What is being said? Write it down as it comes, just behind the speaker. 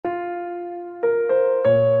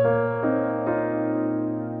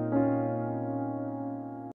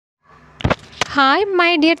Hi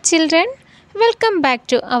my dear children, welcome back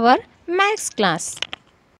to our maths class.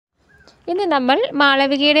 ഇന്ന് നമ്മൾ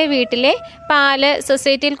മാളവികയുടെ വീട്ടിലെ പാല്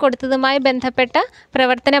സൊസൈറ്റിയിൽ കൊടുത്തതുമായി ബന്ധപ്പെട്ട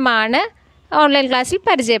പ്രവർത്തനമാണ് ഓൺലൈൻ ക്ലാസ്സിൽ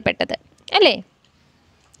പരിചയപ്പെട്ടത് അല്ലേ?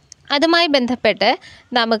 അതുമായി ബന്ധപ്പെട്ട്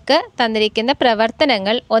നമുക്ക് തന്നിരിക്കുന്ന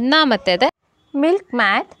പ്രവർത്തനങ്ങൾ ഒന്നാമത്തേത് milk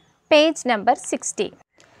math page number 60.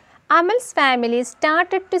 Amal's family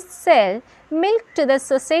started to sell milk to the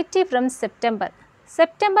society from September.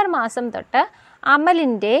 September മാസം തൊട്ട്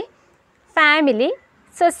അമലിൻ്റെ ഫാമിലി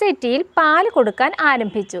സൊസൈറ്റിയിൽ പാൽ കൊടുക്കാൻ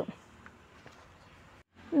ആരംഭിച്ചു.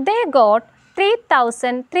 They got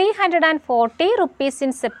 3,340 rupees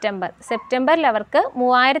in September. സെപ്റ്റംബറിൽ അവർക്ക്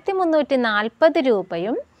 3,340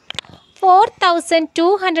 രൂപയും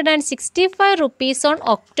 4,265 rupees on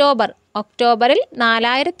October. ഒക്ടോബറിൽ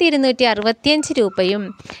 4,265 രൂപയും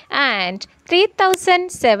ആൻഡ്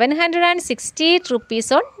 3,768 rupees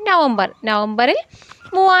on November. നവംബറിൽ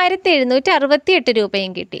 3,768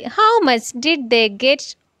 രൂപയും കിട്ടി. How much did they get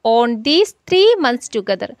on these 3 months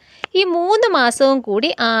together? ഈ 3 മാസവും കൂടി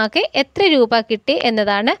ആകെ എത്ര രൂപ കിട്ടി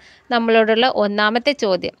എന്നതാണ് നമ്മളോടുള്ള ഒന്നാമത്തെ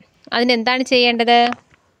ചോദ്യം. അതിനെന്താണ് ചെയ്യേണ്ടത്?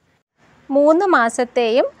 3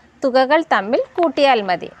 മാസത്തെയും തുകകൾ തമ്മിൽ കൂട്ടിയാൽ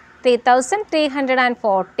മതി.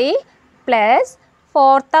 3,340 plus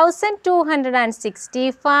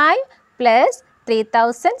 4,265 plus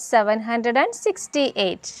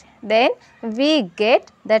 3,768. Then we get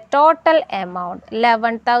the total amount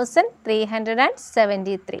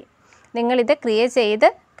 11,373. നിങ്ങളിത് ക്രിയ ചെയ്ത്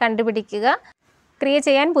കണ്ടുപിടിക്കുക. ക്രിയ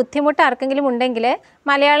ചെയ്യാൻ ബുദ്ധിമുട്ട് ആർക്കെങ്കിലും ഉണ്ടെങ്കിൽ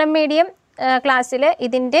മലയാളം മീഡിയം ക്ലാസ്സിൽ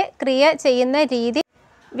ഇതിൻ്റെ ക്രിയ ചെയ്യുന്ന രീതി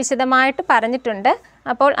വിശദമായിട്ട് പറഞ്ഞിട്ടുണ്ട്.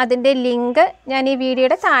 അപ്പോൾ അതിൻ്റെ ലിങ്ക് ഞാൻ ഈ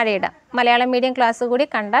വീഡിയോയുടെ താഴെ ഇടാം. മലയാളം മീഡിയം ക്ലാസ് കൂടി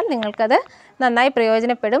കണ്ടാൽ നിങ്ങൾക്കത് നന്നായി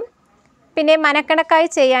പ്രയോജനപ്പെടും. പിന്നെ മനക്കണക്കായി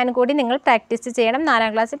ചെയ്യാൻ കൂടി നിങ്ങൾ പ്രാക്ടീസ് ചെയ്യണം. 4ാം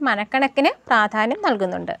ക്ലാസ്സിൽ മനക്കണക്കിന് പ്രാധാന്യം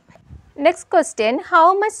നൽകുന്നുണ്ട്. Next question, how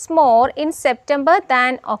much more in September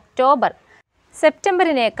than October?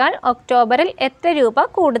 സെപ്റ്റംബറിനേക്കാൾ ഒക്ടോബറിൽ എത്ര രൂപ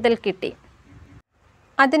കൂടുതൽ കിട്ടി?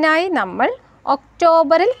 അതിനായി നമ്മൾ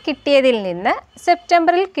ഒക്ടോബറിൽ കിട്ടിയതിൽ നിന്ന്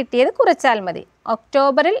സെപ്റ്റംബറിൽ കിട്ടിയത് കുറച്ചാൽ മതി.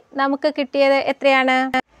 ഒക്ടോബറിൽ നമുക്ക് കിട്ടിയത് എത്രയാണ്?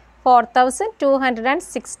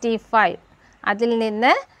 4,265. അതിൽ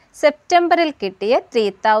നിന്ന് സെപ്റ്റംബറിൽ കിട്ടിയ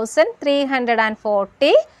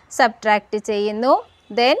 3,340 സബ്ട്രാക്റ്റ് ചെയ്യുന്നു.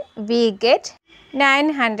 Then we get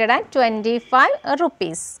 925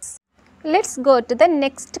 rupees. Let's go to the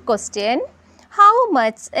next question. How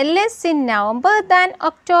much less in November than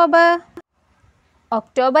October?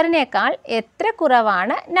 ഒക്ടോബറിനേക്കാൾ എത്ര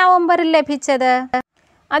കുറവാണ് നവംബറിൽ ലഭിച്ചത്?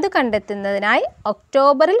 അത് കണ്ടെത്തുന്നതിനായി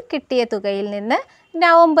ഒക്ടോബറിൽ കിട്ടിയ തുകയിൽ നിന്ന്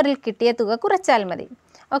നവംബറിൽ കിട്ടിയ തുക കുറച്ചാൽ മതി.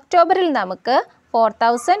 ഒക്ടോബറിൽ നമുക്ക്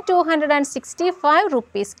 4,265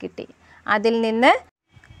 rupees കിട്ടി. അതിൽ നിന്ന്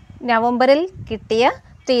നവംബറിൽ കിട്ടിയ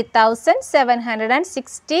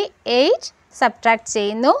 3,768 സബ്ട്രാക്ട്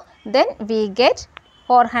ചെയ്യുന്നു. Then we get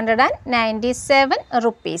 497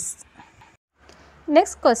 rupees.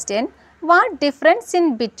 Next question, what difference in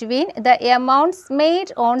between the amounts made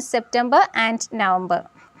on September and November?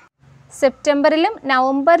 സെപ്റ്റംബറിലും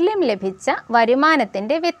നവംബറിലും ലഭിച്ച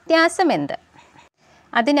വരുമാനത്തിൻ്റെ വ്യത്യാസം എന്ത്?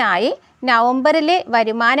 അതിനായി നവംബറിലെ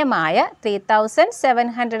വരുമാനമായ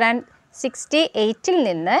 3,768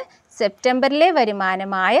 നിന്ന് സെപ്റ്റംബറിലെ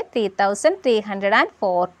വരുമാനമായ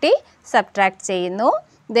 3,340 സബ്ട്രാക്ട് ചെയ്യുന്നു.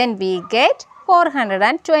 Then we get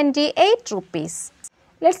 428 rupees.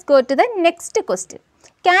 Let's go to the next question.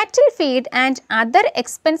 Cattle feed and other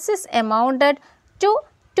expenses amounted to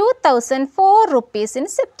 2,004 rupees in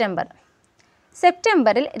September.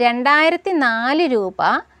 സെപ്റ്റംബറിൽ 2,004 രൂപ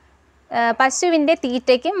പശുവിൻ്റെ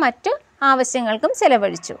തീറ്റയ്ക്കും മറ്റു ആവശ്യങ്ങൾക്കും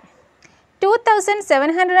ചെലവഴിച്ചു.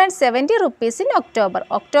 2,770 rupees in October.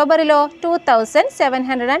 ഒക്ടോബറിലോ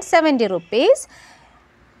 2,770 rupees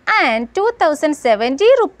and 2,070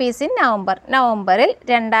 rupees in November. നവംബറിൽ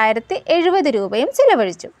 2,070 രൂപയും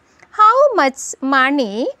ചെലവഴിച്ചു. How much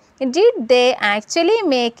money did they actually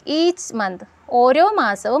make each month? ഓരോ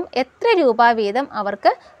മാസവും എത്ര രൂപ വീതം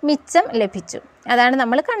അവർക്ക് മിച്ചം ലഭിച്ചു? അതാണ്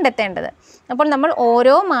നമ്മൾ കണ്ടെത്തേണ്ടത്. അപ്പോൾ നമ്മൾ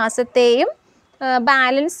ഓരോ മാസത്തെയും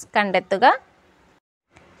ബാലൻസ് കണ്ടെത്തുക.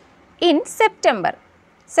 ഇൻ സെപ്റ്റംബർ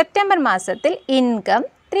മാസത്തിൽ ഇൻകം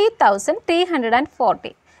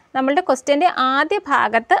 3,340. നമ്മളുടെ ക്വസ്റ്റ്യൻ്റെ ആദ്യ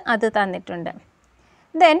ഭാഗത്ത് അത് തന്നിട്ടുണ്ട്.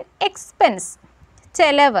 ദെൻ എക്സ്പെൻസ്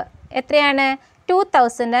ചെലവ് എത്രയാണ്?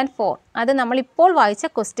 2,004. അത് നമ്മളിപ്പോൾ വായിച്ച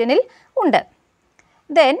ക്വസ്റ്റ്യനിൽ ഉണ്ട്.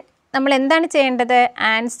 ദെൻ നമ്മൾ എന്താണ് ചെയ്യേണ്ടത്?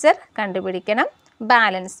 ആൻസർ കണ്ടുപിടിക്കണം.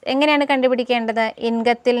 ബാലൻസ് എങ്ങനെയാണ് കണ്ടുപിടിക്കേണ്ടത്?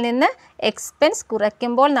 ഇൻകത്തിൽ നിന്ന് എക്സ്പെൻസ്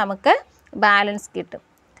കുറയ്ക്കുമ്പോൾ നമുക്ക് ബാലൻസ് കിട്ടും.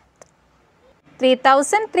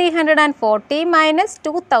 3,340 minus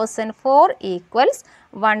 2,004 equals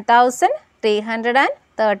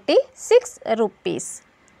 1,336 rupees.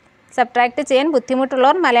 സബ്ട്രാക്റ്റ് ചെയ്യാൻ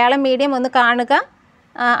ബുദ്ധിമുട്ടുള്ളവർ മലയാളം മീഡിയം ഒന്ന് കാണുക.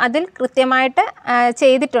 അതിൽ കൃത്യമായിട്ട്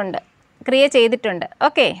ചെയ്തിട്ടുണ്ട്, ക്രിയ ചെയ്തിട്ടുണ്ട്.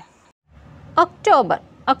 ഓക്കെ.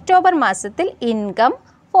 ഒക്ടോബർ മാസത്തിൽ ഇൻകം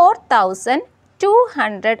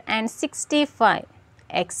 4,265,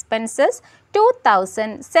 എക്സ്പെൻസസ്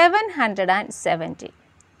 2,770,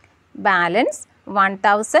 ബാലൻസ്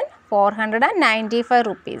 1,495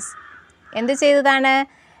 റുപ്പീസ്. എന്ത് ചെയ്തതാണ്?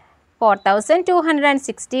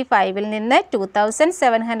 4,265 നിന്ന്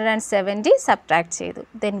 2,770 സബ്ട്രാക്ട് ചെയ്തു.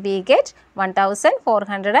 Then we get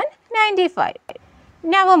 1,495.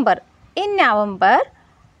 In November,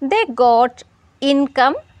 they got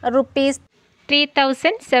income rupees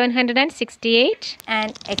 3,768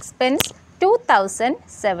 and expense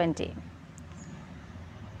 2,070.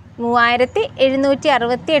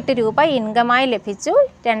 3,768 രൂപ ഇൻകമായി ലഭിച്ചു,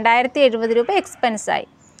 2,070 രൂപ എക്സ്പെൻസായി.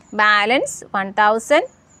 ബാലൻസ്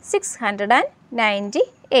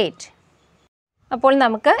 1,698. അപ്പോൾ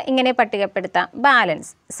നമുക്ക് ഇങ്ങനെ പട്ടികപ്പെടുത്താം.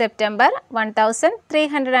 Balance September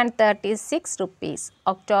 1,336 rupees,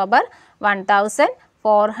 October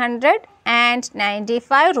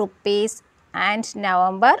 1,495 rupees and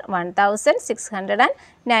November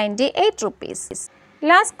 1,698 rupees.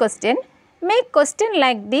 Last question. Make question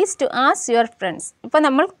like these to ask your friends. ഇപ്പോൾ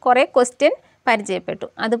നമ്മൾ കുറേ ക്വസ്റ്റ്യൻ പരിചയപ്പെട്ടു.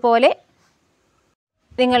 അതുപോലെ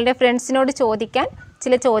നിങ്ങളുടെ ഫ്രണ്ട്സിനോട് ചോദിക്കാൻ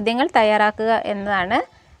ചില ചോദ്യങ്ങൾ തയ്യാറാക്കുക എന്നതാണ്.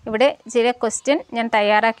 ഇവിടെ ചില ക്വസ്റ്റ്യൻ ഞാൻ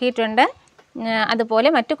തയ്യാറാക്കിയിട്ടുണ്ട്. അതുപോലെ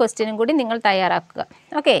മറ്റു ക്വസ്റ്റ്യനും കൂടി നിങ്ങൾ തയ്യാറാക്കുക.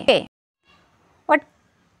 Okay.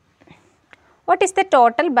 What is the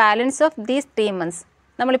total balance of these 3 months?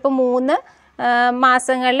 നമ്മളിപ്പോൾ 3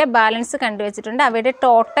 മാസങ്ങളിലെ ബാലൻസ് കണ്ടുവച്ചിട്ടുണ്ട്. അവയുടെ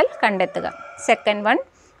ടോട്ടൽ കണ്ടെത്തുക. Second one,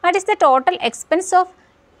 what is the total expense of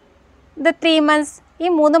the 3 months? ഈ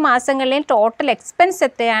 3 മാസങ്ങളിലെയും ടോട്ടൽ എക്സ്പെൻസ്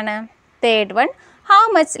എത്രയാണ്? Third one, how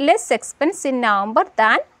much less expense in November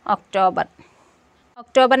than October?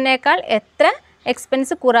 ഒക്ടോബറിനേക്കാൾ എത്ര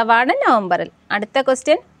expense കുറവാണ് നവംബറിൽ? അടുത്ത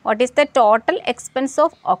question, what is the total expense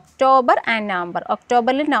of October and November?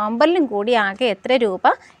 ഒക്ടോബറിലും നവംബറിലും കൂടി ആകെ എത്ര രൂപ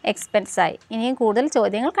എക്സ്പെൻസായി? ഇനിയും കൂടുതൽ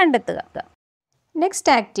ചോദ്യങ്ങൾ കണ്ടെത്തുക.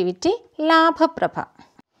 Next activity, ലാഭപ്രഭ.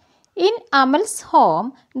 In Amal's home,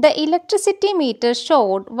 the electricity meter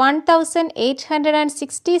showed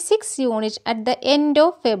 1,866 units at the end of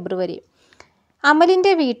February.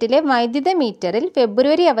 അമലിൻ്റെ വീട്ടിലെ വൈദ്യുത മീറ്ററിൽ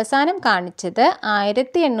ഫെബ്രുവരി അവസാനം കാണിച്ചത്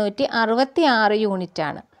 1,866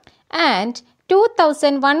 യൂണിറ്റാണ്. And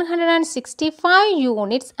 2,165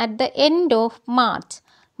 units at the end of March.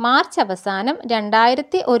 March അവസാനം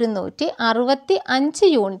 2,165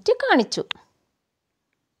 യൂണിറ്റ് കാണിച്ചു.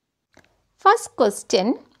 First question,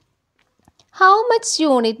 how much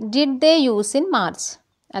unit did they use in March?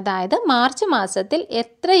 അതായത് March മാസത്തിൽ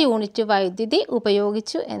എത്ര യൂണിറ്റ് വൈദ്യുതി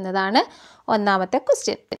ഉപയോഗിച്ചു എന്നതാണ് ഒന്നാമത്തെ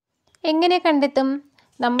ക്വസ്റ്റ്യൻ. എങ്ങനെ കണ്ടെത്തും?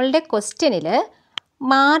 നമ്മളുടെ ക്വസ്റ്റ്യനിൽ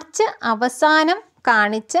മാർച്ച് അവസാനം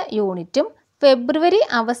കാണിച്ച യൂണിറ്റും ഫെബ്രുവരി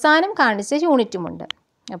അവസാനം കാണിച്ച യൂണിറ്റുമുണ്ട്.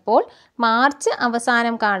 അപ്പോൾ മാർച്ച്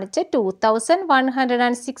അവസാനം കാണിച്ച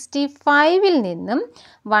 2,165 നിന്നും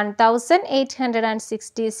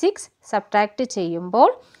 1,866 സബ്ട്രാക്റ്റ് ചെയ്യുമ്പോൾ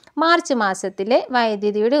മാർച്ച് മാസത്തിലെ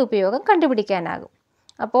വൈദ്യുതിയുടെ ഉപയോഗം കണ്ടുപിടിക്കാനാകും.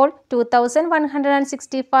 അപ്പോൾ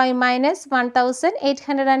 2,165 മൈനസ്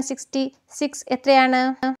 1,866 എത്രയാണ്?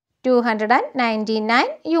 299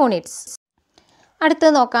 യൂണിറ്റ്സ്.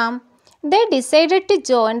 അടുത്തത് നോക്കാം. They decided to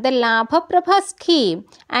join the ലാഭപ്രഭ scheme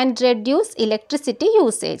and reduce electricity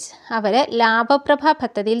usage. അവർ ലാഭപ്രഭ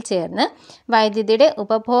പദ്ധതിയിൽ ചേർന്ന് വൈദ്യുതിയുടെ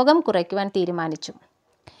ഉപഭോഗം കുറയ്ക്കുവാൻ തീരുമാനിച്ചു.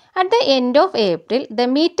 At the end of April, the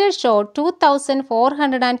meter showed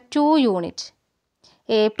 2,402 units.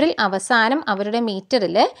 April അവസാനം അവരുടെ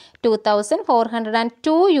മീറ്ററിൽ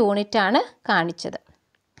 2,402 യൂണിറ്റാണ് കാണിച്ചത്.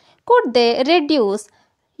 Could they reduce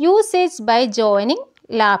usage by joining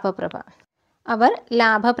ലാഭപ്രഭ? അവർ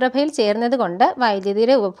ലാഭപ്രഭയിൽ ചേർന്നത് കൊണ്ട്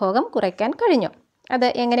വൈദ്യുതിയുടെ ഉപഭോഗം കുറയ്ക്കാൻ കഴിഞ്ഞു. അത്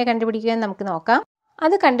എങ്ങനെ കണ്ടുപിടിക്കുമെന്ന് നമുക്ക് നോക്കാം.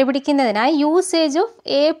 അത് കണ്ടുപിടിക്കുന്നതിനായി യൂസേജ് ഓഫ്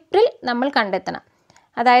ഏപ്രിൽ നമ്മൾ കണ്ടെത്തണം.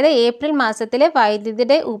 അതായത് ഏപ്രിൽ മാസത്തിലെ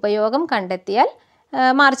വൈദ്യുതിയുടെ ഉപയോഗം കണ്ടെത്തിയാൽ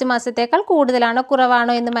മാർച്ച് മാസത്തേക്കാൾ കൂടുതലാണോ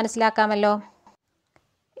കുറവാണോ എന്ന് മനസ്സിലാക്കാമല്ലോ.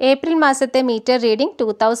 ഏപ്രിൽ മാസത്തെ മീറ്റർ റീഡിംഗ്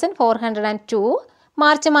 2,402,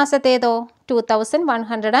 മാർച്ച് മാസത്തേതോ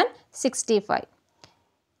 2,165.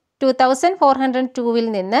 2,402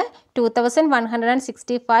 നിന്ന്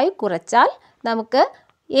 2,165 കുറച്ചാൽ നമുക്ക്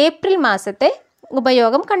ഏപ്രിൽ മാസത്തെ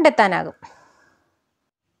ഉപയോഗം കണ്ടെത്താനാകും.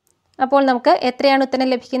 അപ്പോൾ നമുക്ക് എത്രയാണ് ഉത്തരം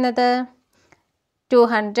ലഭിക്കുന്നത്?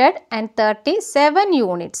 237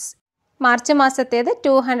 യൂണിറ്റ്സ്. March മാസത്തേത്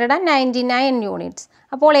 299 units.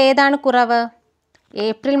 അപ്പോൾ ഏതാണ് കുറവ്?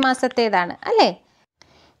 ഏപ്രിൽ മാസത്തേതാണ് അല്ലേ?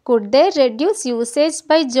 Could they reduce usage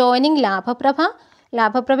by joining ലാഭപ്രഭ?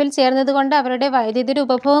 ലാഭപ്രഭയിൽ ചേർന്നതുകൊണ്ട് അവരുടെ വൈദ്യുതിയുടെ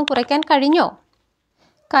ഉപഭോഗം കുറയ്ക്കാൻ കഴിഞ്ഞോ?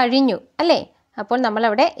 കഴിഞ്ഞു അല്ലേ? അപ്പോൾ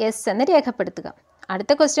നമ്മളവിടെ എസ് എന്ന് രേഖപ്പെടുത്തുക.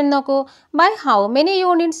 അടുത്ത ക്വസ്റ്റ്യൻ നോക്കൂ. By how many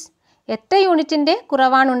units? എത്ര യൂണിറ്റിൻ്റെ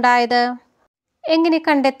കുറവാണ് ഉണ്ടായത്? എങ്ങനെ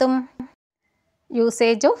കണ്ടെത്തും?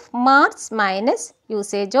 Usage of March minus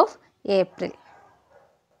usage of April.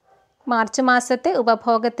 March മാസത്തെ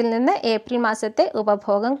ഉപഭോഗത്തിൽ നിന്ന് ഏപ്രിൽ മാസത്തെ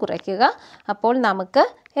ഉപഭോഗം കുറയ്ക്കുക. അപ്പോൾ നമുക്ക്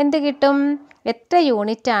എന്ത് കിട്ടും? എത്ര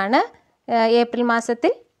യൂണിറ്റാണ് ഏപ്രിൽ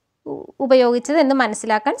മാസത്തിൽ ഉപയോഗിച്ചത് എന്ന്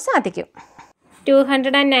മനസ്സിലാക്കാൻ സാധിക്കും.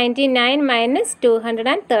 299 മൈനസ്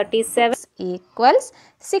 237 ഈക്വൽസ്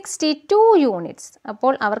 62 യൂണിറ്റ്സ്.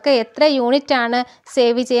 അപ്പോൾ അവർക്ക് എത്ര യൂണിറ്റാണ്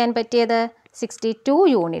സേവ് ചെയ്യാൻ പറ്റിയത്? 62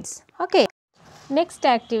 units. Okay. Next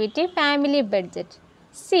activity family budget.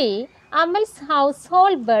 C Amal's house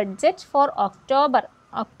hold budget four October.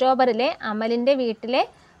 ഒക്ടോബറിലെ അമലിൻ്റെ വീട്ടിലെ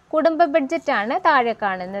കുടുംബ ബഡ്ജറ്റാണ് താഴെ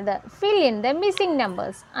കാണുന്നത്. Fill in the missing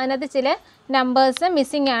numbers. അതിനകത്ത് ചില നമ്പേഴ്സ്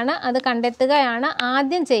മിസ്സിംഗ് ആണ്, അത് കണ്ടെത്തുകയാണ്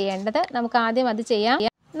ആദ്യം ചെയ്യേണ്ടത്. നമുക്ക് ആദ്യം അത് ചെയ്യാം.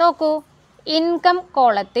 നോക്കൂ, ഇൻകം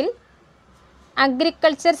കോളത്തിൽ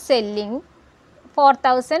agriculture selling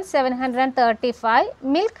 4735,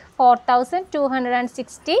 milk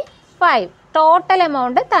 4265. Total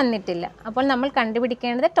amount തന്നിട്ടില്ല. അപ്പോൾ നമ്മൾ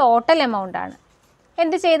കണ്ടുപിടിക്കേണ്ടത് ടോട്ടൽ എമൗണ്ട് ആണ്.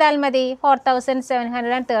 എന്ത് ചെയ്താൽ മതി?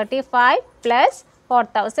 4735 plus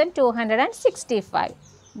 4265.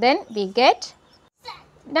 Then we get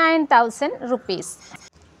 9000 rupees.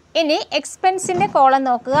 ഇനി എക്സ്പെൻസിൻ്റെ കോളം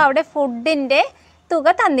നോക്കുക. അവിടെ ഫുഡിൻ്റെ തുക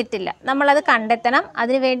തന്നിട്ടില്ല, നമ്മളത് കണ്ടെത്തണം.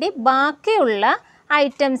 അതിനുവേണ്ടി ബാക്കിയുള്ള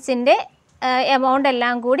ഐറ്റംസിൻ്റെ എമൗണ്ട്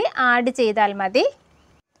എല്ലാം കൂടി ആഡ് ചെയ്താൽ മതി.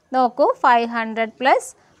 നോക്കൂ, 500 plus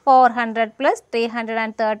 400 plus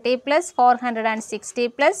 330 plus 460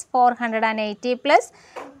 plus 480 plus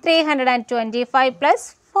 325 plus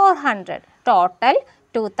 400. Total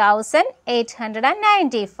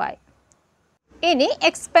 2895. ഇനി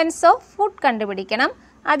എക്സ്പെൻസ് ഓഫ് ഫുഡ് കണ്ടുപിടിക്കണം.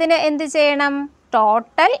 അതിന് എന്ത് ചെയ്യണം?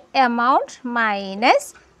 Total amount minus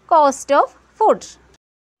cost of food.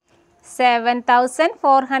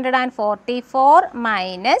 7444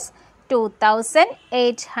 minus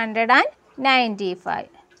 2895.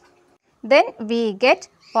 Then we get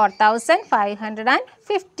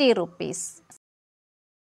 4550 rupees.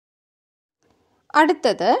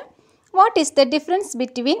 അടുത്തത്, what is the difference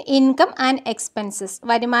between income and expenses?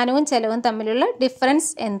 വരുമാനവും ചെലവും തമ്മിലുള്ള ഡിഫറൻസ്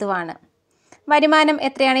എന്തുവാണ്? വരുമാനം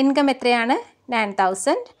എത്രയാണ്? ഇൻകം എത്രയാണ്?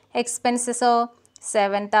 9000. എക്സ്പെൻസസോ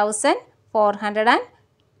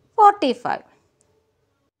 7445.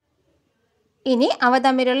 ഇനി അവ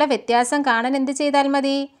തമ്മിലുള്ള വ്യത്യാസം കാണാൻ എന്ത് ചെയ്താൽ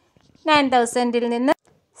മതി? 9000ൽ നിന്ന്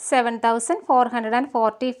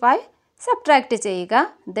 7445 സബ്ട്രാക്ട് ചെയ്യുക.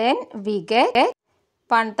 Then we get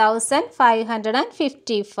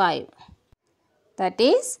 1555. That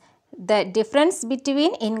is, the difference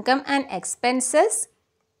between income and expenses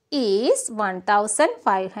is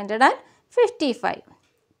 1555.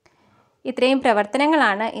 ഇത്രയും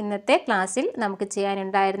പ്രവർത്തനങ്ങളാണ് ഇന്നത്തെ ക്ലാസ്സിൽ നമുക്ക്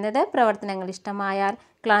ചെയ്യാനുണ്ടായിരുന്നത്. പ്രവർത്തനങ്ങൾ ഇഷ്ടമായാൽ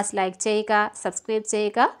ക്ലാസ് ലൈക്ക് ചെയ്യുക, സബ്സ്ക്രൈബ്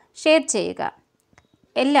ചെയ്യുക, ഷെയർ ചെയ്യുക.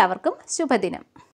 എല്ലാവർക്കും ശുഭദിനം.